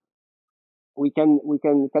temperature, we can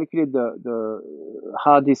calculate the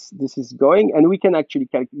how this is going, and we can actually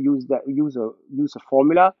use a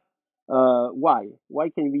formula. Why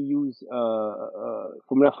can we use a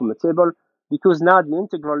formula from a table? Because now the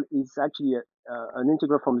integral is actually an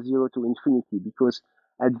integral from 0 to infinity, because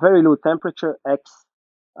at very low temperature x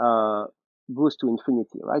goes to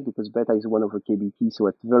infinity, right? Because beta is 1 over kBt, so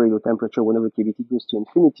at very low temperature 1 over kBt goes to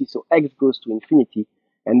infinity, so x goes to infinity.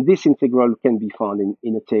 And this integral can be found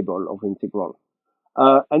in a table of integral.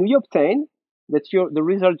 And we obtain that the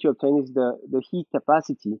result you obtain is the heat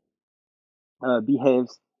capacity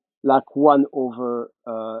behaves like 1 over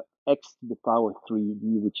x to the power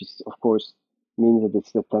 3d, which is, of course, means that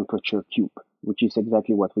it's the temperature cube, which is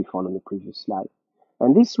exactly what we found on the previous slide.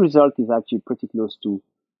 And this result is actually pretty close to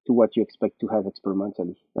what you expect to have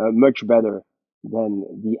experimentally, much better than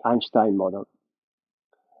the Einstein model.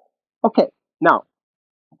 Okay, now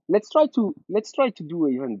let's try to do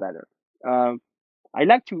even better. I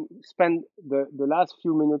like to spend the last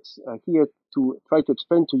few minutes here to try to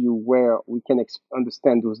explain to you where we can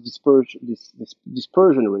understand those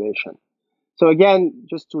dispersion relation. So again,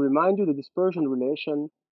 just to remind you, the dispersion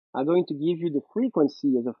relation are going to give you the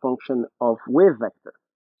frequency as a function of wave vector.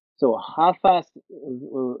 So how fast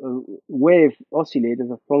wave oscillates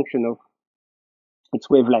as a function of its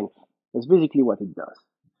wavelength. That's basically what it does.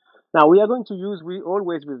 Now we are going to use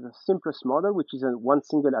always with the simplest model, which is one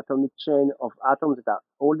single atomic chain of atoms that are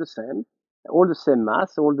all the same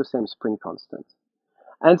mass, all the same spring constant.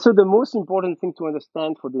 And so the most important thing to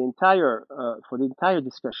understand for the entire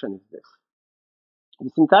discussion is this.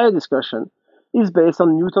 This entire discussion is based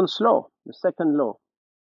on Newton's law, the second law.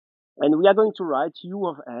 And we are going to write U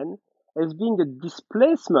of n as being the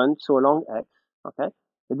displacement, so along x, okay,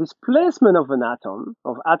 the displacement of an atom,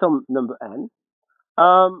 of atom number n,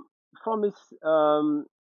 from its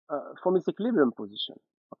equilibrium position.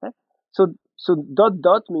 Okay, so dot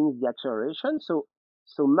dot means the acceleration. So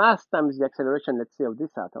mass times the acceleration, let's say, of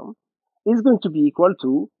this atom, is going to be equal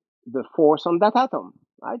to the force on that atom.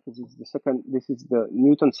 Right? This is the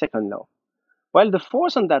Newton's second law. Well, the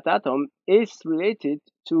force on that atom is related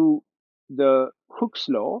to the Hooke's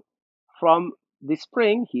law from this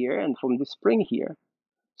spring here and from this spring here.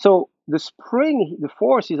 So the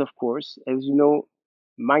force is, of course, as you know,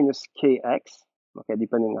 minus kx, okay,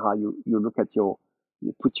 depending on how you look at you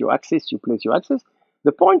put your axis, you place your axis.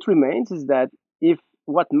 The point remains is that if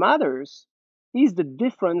what matters is the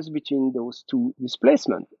difference between those two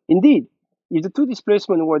displacements. Indeed, If the two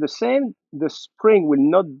displacements were the same, the spring will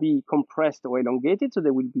not be compressed or elongated, so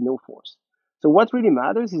there will be no force. So what really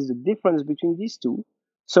matters is the difference between these two.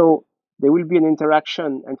 So there will be an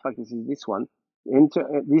interaction. In fact, this is this one.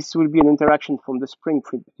 This will be an interaction from the spring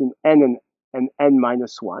between n and n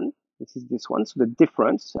minus 1. This is this one. So the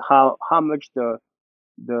difference, how much the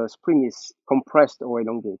spring is compressed or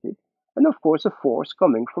elongated. And of course, a force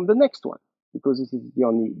coming from the next one, because this is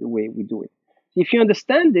the way we do it. If you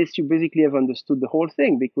understand this, you basically have understood the whole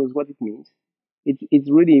thing, because what it means, it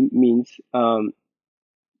really means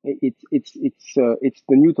it's the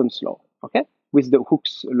Newton's law, okay, with the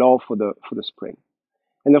Hooke's law for the spring.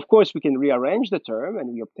 And of course, we can rearrange the term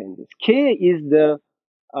and we obtain this. K is the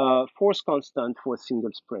force constant for a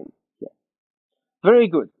single spring here. Very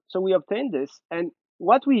good. So we obtain this, and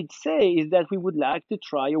what we'd say is that we would like to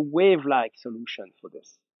try a wave-like solution for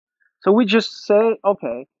this. So we just say,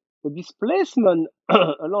 okay, the displacement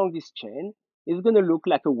along this chain is going to look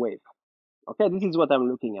like a wave. Okay, this is what I'm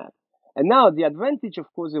looking at. And now the advantage, of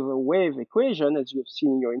course, of a wave equation, as you have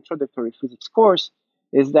seen in your introductory physics course,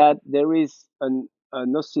 is that there is an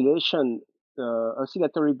oscillatory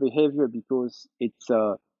behavior, because it's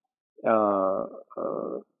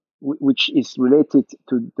which is related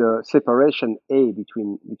to the separation A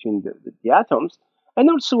between the atoms, and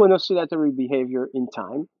also an oscillatory behavior in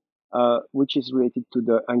time, which is related to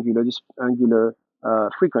the angular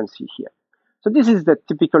frequency here. So this is the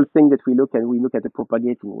typical thing that we look at. We look at the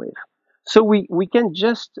propagating wave. So we can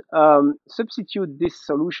just substitute this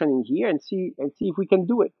solution in here and see if we can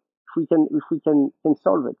do it. If we can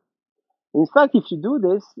solve it. In fact, if you do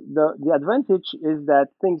this, the advantage is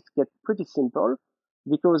that things get pretty simple,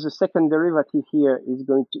 because the second derivative here is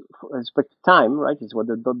going to, with respect to time, right, is what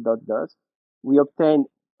the dot does. We obtain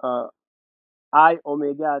I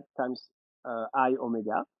omega times I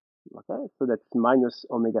omega, okay, so that's minus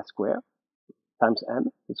omega square times m.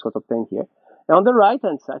 That's what obtained here. And on the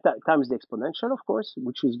right-hand side, times the exponential, of course,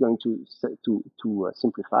 which is going to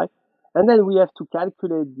simplify. And then we have to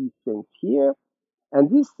calculate these things here. And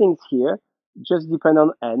these things here just depend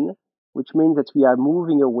on n, which means that we are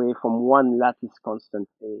moving away from one lattice constant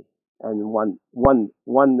A, and one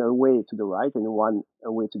away to the right and one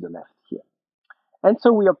away to the left here. And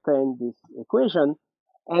so we obtain this equation.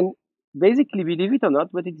 And basically, believe it or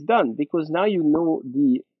not, but it's done, because now you know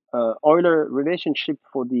the Euler relationship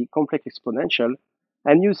for the complex exponential,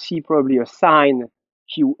 and you see probably a sine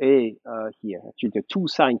QA here, actually the 2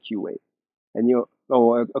 sine QA, and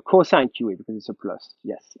a cosine QA, because it's a plus.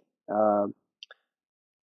 Yes,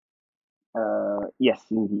 yes,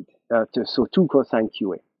 indeed. So 2 cosine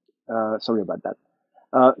QA. Sorry about that.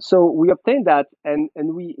 So we obtain that, and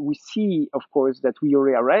we see, of course, that we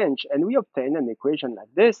rearrange, and we obtain an equation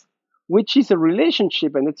like this, which is a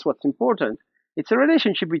relationship, and it's what's important. It's a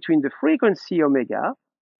relationship between the frequency omega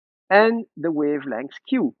and the wavelength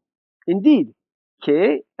q. Indeed,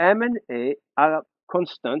 k, m, and a are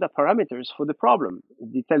constant, are parameters for the problem.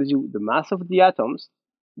 It tells you the mass of the atoms,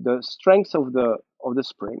 the strength of the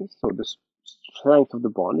spring, so the strength of the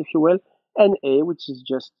bond, if you will, and a, which is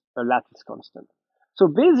just a lattice constant. So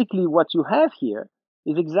basically, what you have here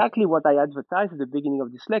is exactly what I advertised at the beginning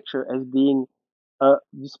of this lecture as being a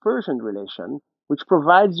dispersion relation, which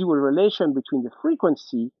provides you a relation between the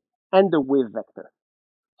frequency and the wave vector.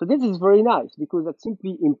 So this is very nice, because that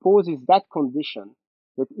simply imposes that condition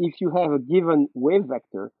that if you have a given wave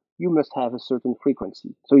vector, you must have a certain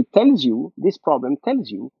frequency. So it tells you, this problem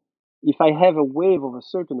tells you, if I have a wave of a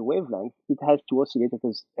certain wavelength, it has to oscillate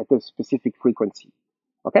at a specific frequency.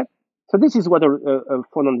 Okay? So this is what a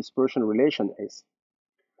phonon dispersion relation is.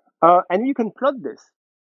 And you can plot this.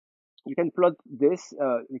 You can plot this,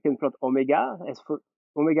 you can plot omega as for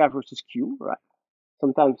omega versus q, right?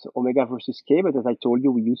 Sometimes omega versus k, but as I told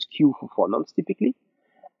you, we use q for phonons typically.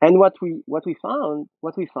 And what we find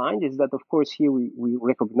is that, of course, here we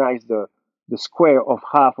recognize the square of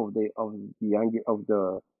half of the angle of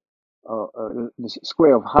the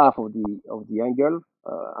square of half of the angle.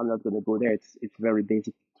 I'm not going to go there. It's very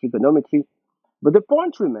basic trigonometry, but the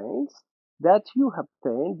point remains that you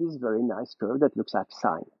obtain this very nice curve that looks like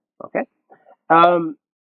sine. Okay.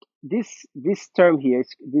 This term here,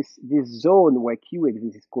 this zone where Q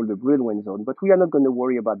exists, is called the Brillouin zone, but we are not going to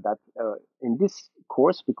worry about that in this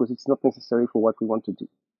course, because it's not necessary for what we want to do.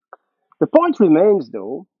 The point remains,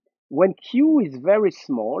 though, when Q is very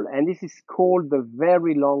small, and this is called the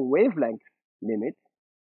very long wavelength limit.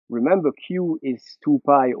 Remember, Q is 2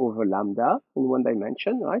 pi over lambda in one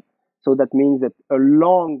dimension, right? So that means that a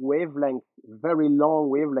long wavelength, very long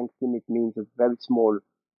wavelength limit means a very small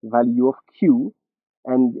value of Q.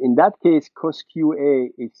 And in that case, cos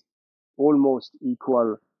QA is almost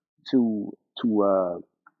equal to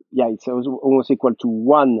yeah, it's almost equal to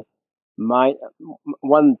 1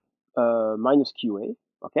 minus QA.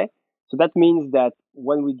 Okay, so that means that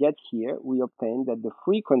when we get here, we obtain that the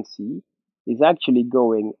frequency is actually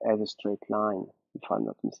going as a straight line, if I'm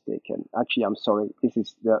not mistaken. Actually, I'm sorry. This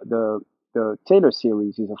is the Taylor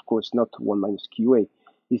series is of course not 1 minus QA.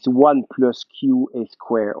 It's 1 plus QA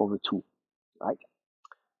square over 2, right?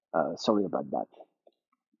 Sorry about that.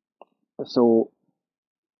 So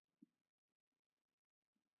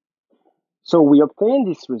we obtain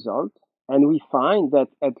this result, and we find that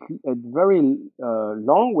at very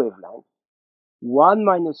long wavelength, 1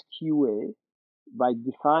 minus QA, by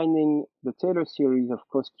defining the Taylor series of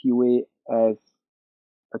cos QA as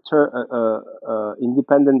a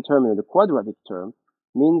independent term in the quadratic term,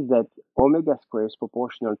 means that omega square is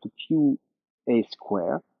proportional to QA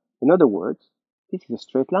square. In other words, this is a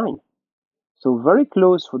straight line. So very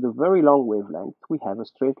close for the very long wavelength, we have a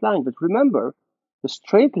straight line. But remember, the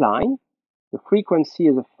straight line, the frequency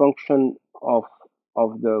as a function of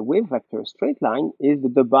the wave vector straight line is the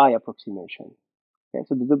Debye approximation. Okay,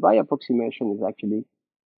 so the Debye approximation is actually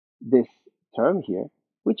this term here,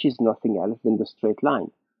 which is nothing else than the straight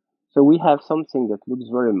line. So we have something that looks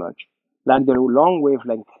very much like the long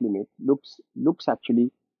wavelength limit looks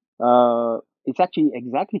actually, it's actually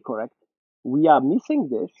exactly correct. We are missing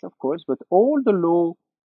this, of course, but all the low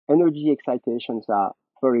energy excitations are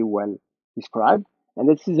very well described. And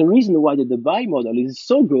this is the reason why the Debye model is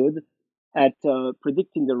so good at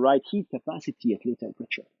predicting the right heat capacity at low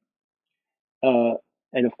temperature.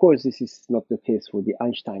 And of course, this is not the case for the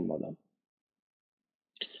Einstein model.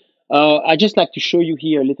 I just like to show you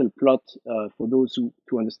here a little plot for those who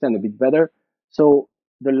to understand a bit better. So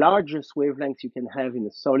the largest wavelengths you can have in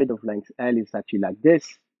a solid of length L is actually like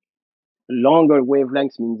this. Longer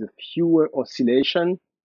wavelengths means fewer oscillation.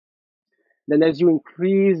 Then as you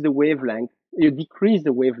increase the wavelength, you decrease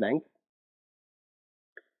the wavelength,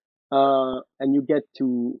 and you get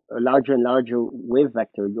to a larger and larger wave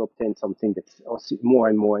vector, you obtain something that's more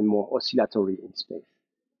and more and more oscillatory in space.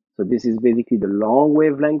 So this is basically the long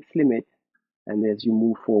wavelength limit. And as you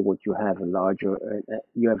move forward, you have a larger,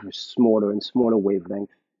 you have a smaller and smaller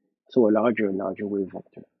wavelength, so a larger and larger wave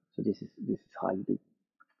vector. So this is how you do.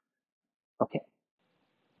 Okay.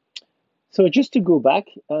 So just to go back,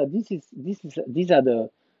 these are the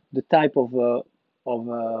type of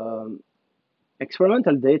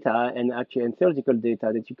experimental data and actually and theoretical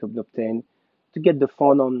data that you can obtain to get the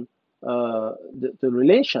phonon, the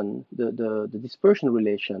relation, the dispersion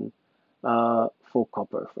relation for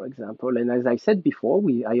copper, for example. And as I said before,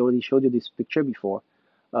 I already showed you this picture before.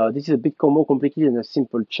 This is a bit more complicated than a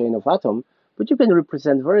simple chain of atom, but you can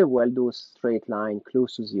represent very well those straight line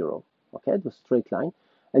close to zero. Okay, those straight line,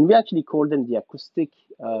 and we actually call them the acoustic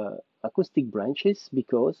branches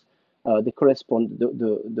because they correspond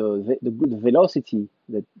the velocity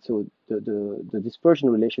so the dispersion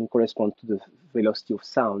relation corresponds to the velocity of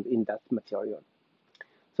sound in that material.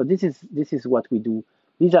 So this is what we do.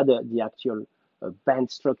 These are the actual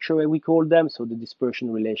band structure we call them. So the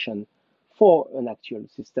dispersion relation for an actual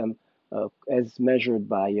system as measured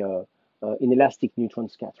by inelastic neutron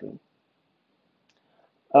scattering.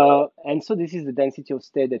 And so this is the density of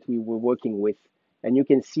state that we were working with, and you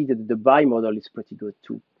can see that the Debye model is pretty good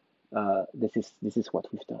too. This is what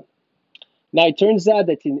we've done. Now it turns out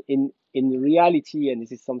that in reality, and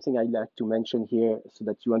this is something I like to mention here so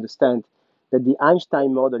that you understand that the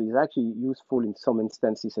Einstein model is actually useful in some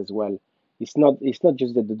instances as well. It's not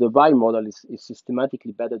just that the Debye model is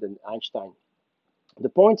systematically better than Einstein. The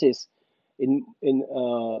point is,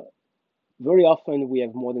 very often we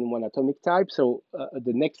have more than one atomic type. So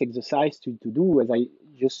the next exercise to do,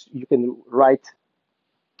 you can write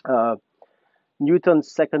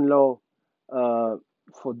Newton's second law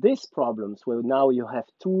for these problems, where now you have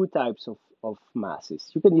two types of masses.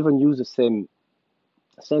 You can even use the same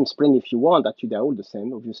spring if you want. Actually, they're all the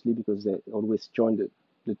same, obviously, because they always join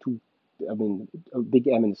the two, I mean, a big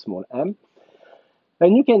M and a small m.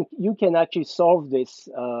 And you can actually solve this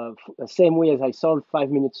the same way as I solved 5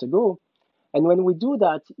 minutes ago. And when we do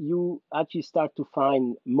that, you actually start to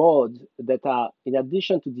find modes that are, in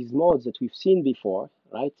addition to these modes that we've seen before,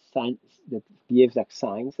 right? Sines that behaves like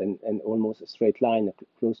sines and almost a straight line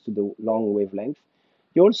close to the long wavelength.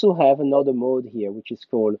 You also have another mode here, which is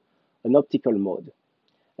called an optical mode.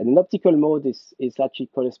 And an optical mode is actually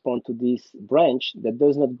correspond to this branch that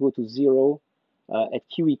does not go to zero at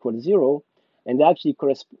Q equals 0. And they actually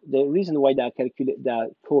the reason why they are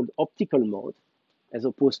called optical mode as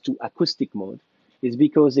opposed to acoustic mode is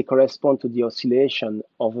because they correspond to the oscillation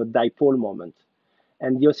of a dipole moment.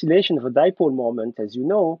 And the oscillation of a dipole moment, as you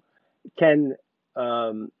know, can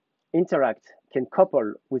interact, can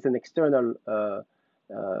couple with an external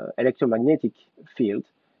electromagnetic field,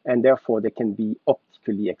 and therefore they can be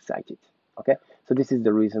optically excited. Okay, so this is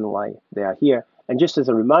the reason why they are here. And just as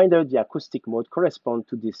a reminder, the acoustic mode corresponds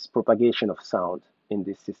to this propagation of sound in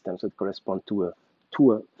this system. So it corresponds to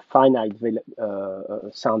a finite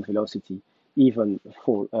sound velocity, even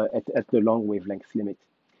for at the long wavelength limit.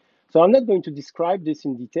 So I'm not going to describe this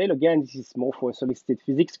in detail. Again, this is more for a solicited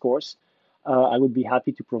physics course. I would be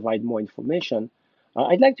happy to provide more information.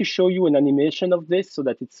 I'd like to show you an animation of this so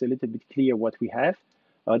that it's a little bit clear what we have.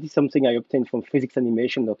 This is something I obtained from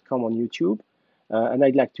physicsanimation.com on YouTube, and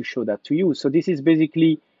I'd like to show that to you. So this is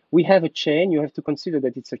basically, we have a chain. You have to consider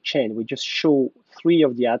that it's a chain. We just show 3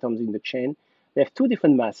 of the atoms in the chain. They have 2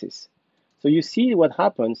 different masses. So you see what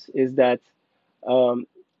happens is that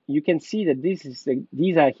you can see that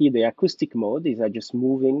these are here the acoustic mode. These are just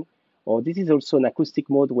moving, or this is also an acoustic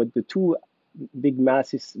mode where the 2 big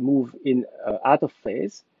masses move in out of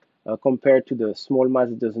phase compared to the small mass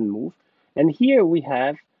that doesn't move. And here we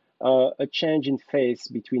have a change in phase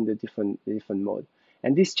between the different modes.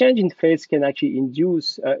 And this change in phase can actually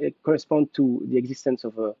induce, correspond to the existence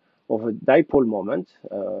of a dipole moment,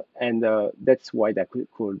 and that's why they're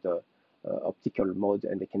called optical mode,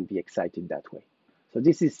 and they can be excited that way. So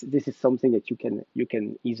this is something that you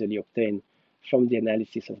can easily obtain from the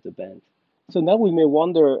analysis of the band. So now we may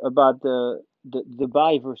wonder about the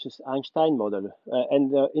Debye versus Einstein model,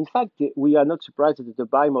 and in fact we are not surprised that the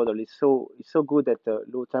Debye model is so good at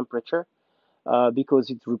low temperature because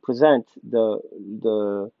it represents the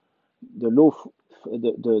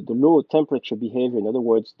low temperature behavior. In other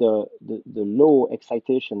words, the low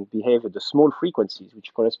excitation behavior, the small frequencies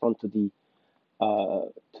which correspond to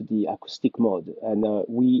the acoustic mode. And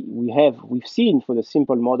we've seen for the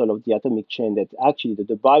simple model of the atomic chain that actually the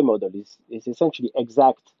Debye model is essentially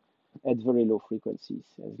exact at very low frequencies,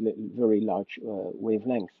 at very large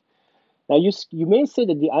wavelengths. Now you may say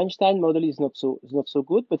that the Einstein model is not so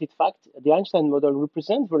good, but in fact the Einstein model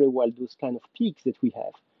represents very well those kind of peaks that we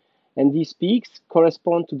have, and these peaks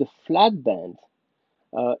correspond to the flat band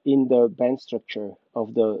in the band structure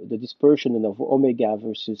of the dispersion and of omega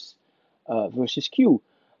versus Q.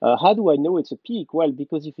 How do I know it's a peak? Well,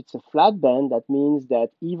 because if it's a flat band, that means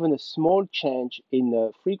that even a small change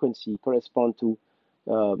in frequency corresponds to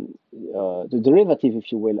the derivative,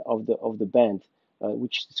 if you will, of the band,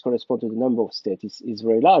 which corresponds to the number of states, is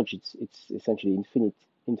very large. It's essentially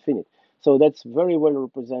infinite. So that's very well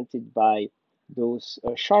represented by those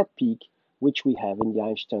sharp peak which we have in the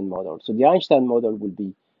Einstein model. So the Einstein model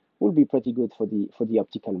will be pretty good for the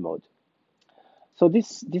optical mode. So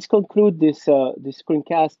this concludes this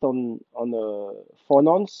screencast on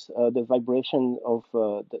phonons, the vibration of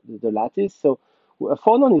the lattice. So a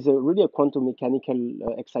phonon is really a quantum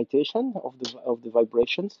mechanical excitation of the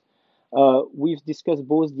vibrations. We've discussed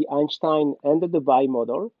both the Einstein and the Debye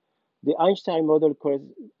model. The Einstein model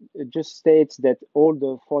just states that all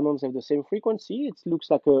the phonons have the same frequency. It looks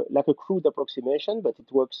like a crude approximation, but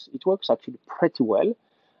it works actually pretty well.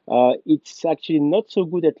 It's actually not so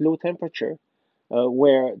good at low temperature,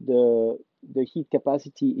 where the heat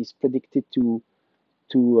capacity is predicted to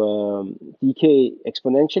decay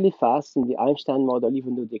exponentially fast in the Einstein model,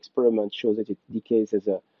 even though the experiment shows that it decays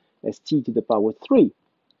as t to the power 3.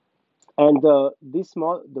 And the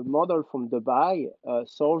model from Debye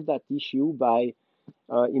solved that issue by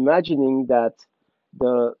imagining that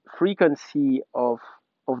the frequency of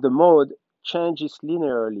the mode changes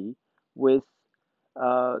linearly with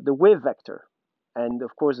the wave vector. And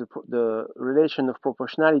of course, the relation of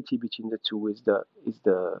proportionality between the two is the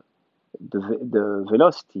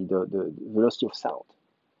velocity, the velocity of sound.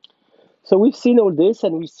 So we've seen all this,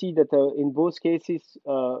 and we see that in both cases,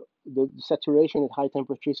 the saturation at high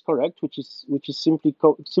temperature is correct, which simply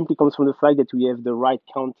comes from the fact that we have the right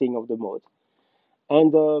counting of the mode.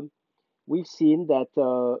 And we've seen that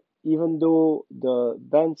even though the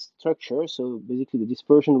band structure, so basically the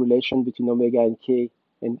dispersion relation between omega and k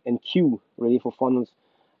and q, really for phonons,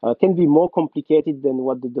 can be more complicated than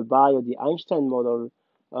what the Debye or the Einstein model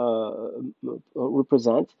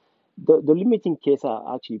represent. The limiting cases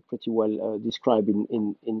are actually pretty well described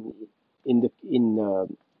in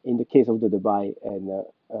the case of the Debye and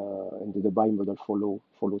the Debye model for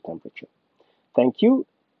low temperature. Thank you,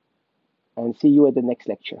 and see you at the next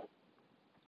lecture.